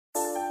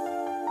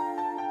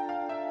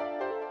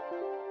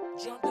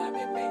Jump down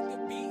and make the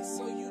beat,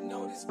 so you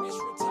know this bitch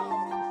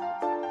retarded.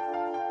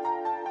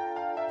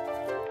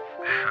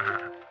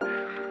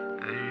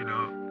 Yeah, you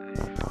know.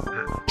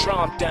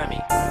 Drum dummy.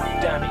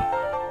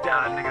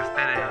 Y'all niggas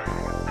steady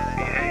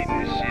be hating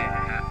this shit.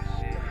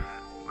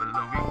 But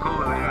look, we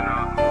cool, you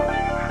know.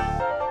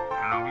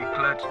 You know, we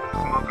clutching,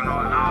 smoking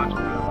on large.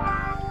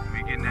 We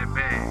getting that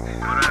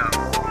bag. What else?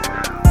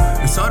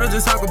 It's hard to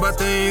just talk about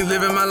things,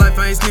 living my life,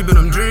 I ain't sleeping,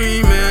 I'm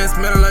dreaming.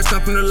 Smelling like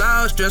something too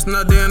loud, stressing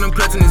out there and I'm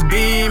clutching this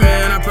beam,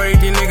 man. I pray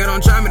these niggas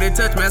don't try me, they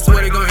touch me, I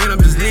swear they gon' end up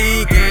just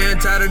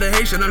leaking. Tired of the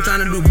hate shit, I'm trying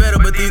to do better,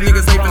 but these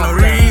niggas hate for no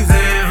reason.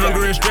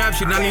 Hungry and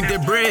strapped, shit, I need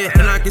that bread,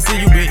 and I can see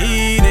you been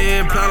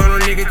eating. Plot on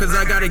a nigga, cause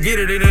I gotta get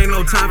it, it ain't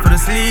no time for the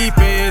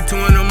sleeping. 2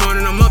 in the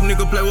morning, I'm up,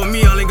 nigga play with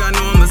me, all ain't got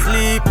no, I'ma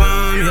sleep,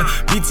 yeah.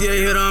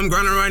 BTA hit, I'm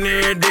grinding right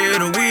now every day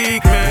of the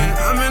week, man.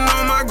 I've been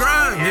on my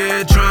grind,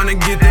 yeah, trying to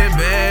get that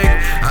bag.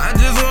 I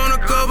just want a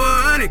couple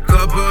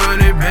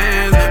hundred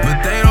bands,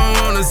 but they don't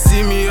wanna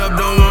see me up,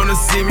 don't wanna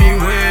see me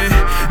win.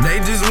 They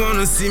just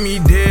wanna see me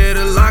dead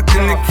or locked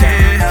in the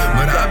can.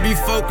 But I be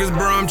focused,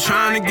 bro, I'm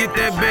trying to get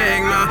that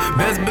bag now.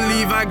 Best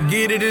believe I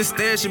get it and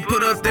stash and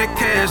put up that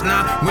cash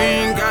now. We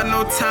ain't got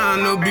no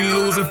time to be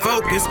losing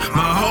focus.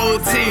 My whole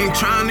team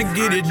trying to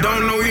get it,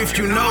 don't know if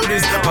you know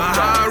this, but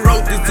how I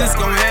wrote this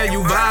gon' have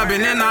you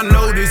vibing, and I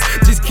know this.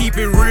 Just keep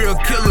it real,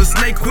 killer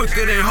snake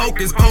quicker than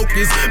hocus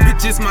pocus.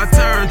 Bitch, it's my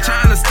turn,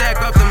 trying to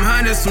stack up them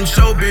hundreds from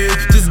showbiz.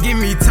 Just give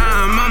me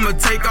time, I'ma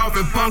take off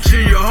and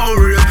puncture your whole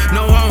reel.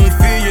 No, I don't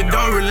feel you,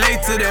 don't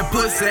relate to that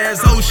pussy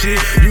ass hoe shit.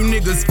 You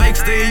niggas fake,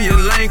 stay in your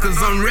lane, cause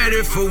I'm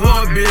ready for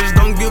war, bitch.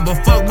 Don't give a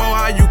fuck about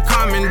how you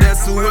coming,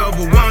 that's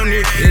whoever want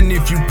it. And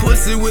if you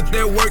pussy with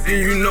that work, then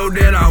you know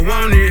that I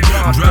want it.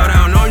 Draw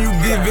down on you,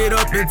 give it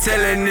up and tell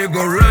that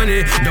nigga run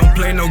it. Don't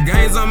play no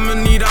games, I'ma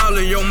need all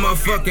of your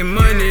motherfucking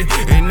money.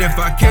 And if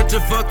I catch a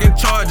fucking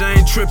charge, I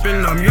ain't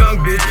tripping, I'm young,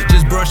 bitch.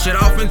 Just brush it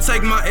off and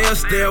take my L,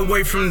 stay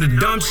away from the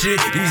dumb shit.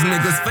 These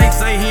niggas fake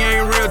say he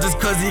ain't real just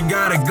cause he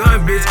got a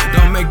gun, bitch.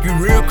 Don't make you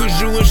real cause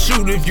you a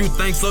shoot if you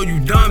think so, you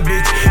dumb,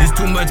 bitch. It's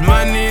too much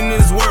money in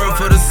this world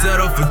for the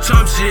setup for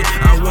chump shit.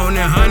 I want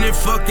 100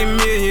 fucking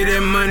million,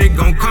 that money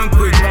gon' come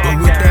quick. But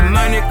with that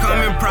money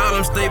coming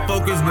problems, stay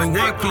focused with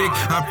one click.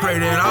 I pray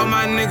that all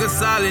my niggas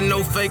solid,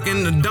 no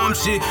faking the dumb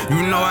shit.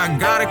 You know I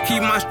gotta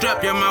keep my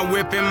strap, yeah, my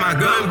whip and my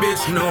gun,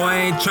 bitch. No, I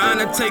ain't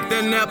tryna take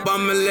that nap,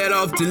 I'ma let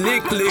off till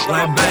it click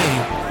like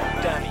bang.